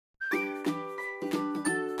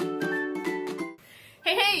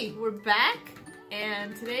Hey, hey, we're back,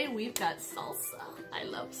 and today we've got salsa. I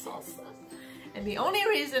love salsa. And the only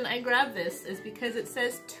reason I grabbed this is because it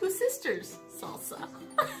says Two Sisters Salsa.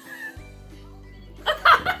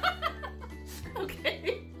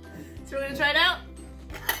 Okay, so we're gonna try it out.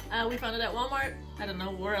 We found it at Walmart. I don't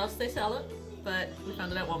know where else they sell it, but we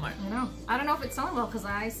found it at Walmart. I don't know if it's selling well because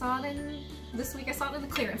I saw it in, this week I saw it in the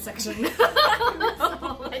clearance section.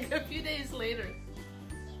 Like a few days later.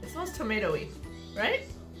 It smells tomatoey, right?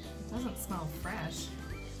 It doesn't smell fresh,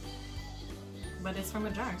 but it's from a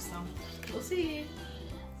jar, so. We'll see.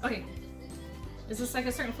 Okay, is this like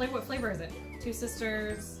a certain flavor? What flavor is it? Two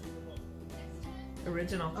Sisters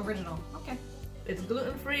Original. Original. Okay. It's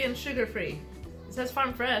gluten-free and sugar-free. It says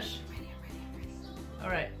farm fresh. Ready. All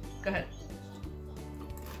right, go ahead.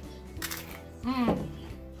 Mmm.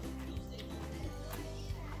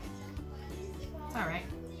 It's all right.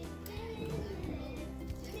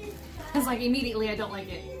 It's like immediately I don't like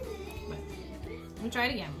it. But let me try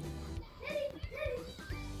it again.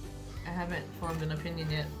 I haven't formed an opinion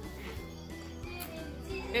yet.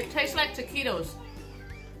 It tastes like taquitos.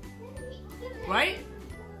 Right?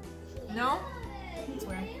 No? That's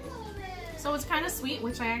weird. So it's kind of sweet,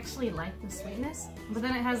 which I actually like the sweetness, but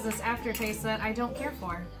then it has this aftertaste that I don't care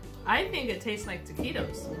for. I think it tastes like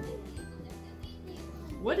taquitos.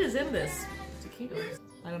 What is in this? Taquitos?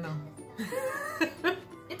 I don't know.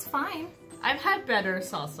 It's fine. I've had better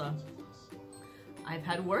salsa. I've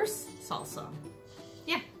had worse salsa.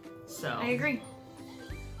 Yeah, So I agree.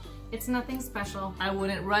 It's nothing special. I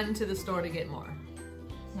wouldn't run to the store to get more.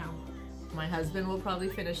 No. My husband will probably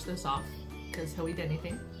finish this off because he'll eat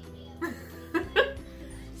anything.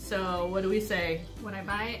 So what do we say? Would I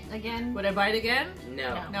buy it again? Would I buy it again?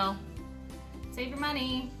 No. No. Save your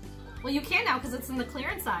money. Well, you can now because it's in the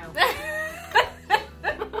clearance aisle.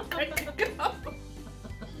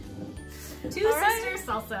 Two All right. Sisters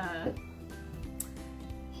Salsa.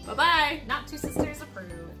 Bye-bye. Not Two Sisters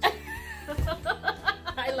approved.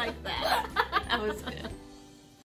 I like that. That was good.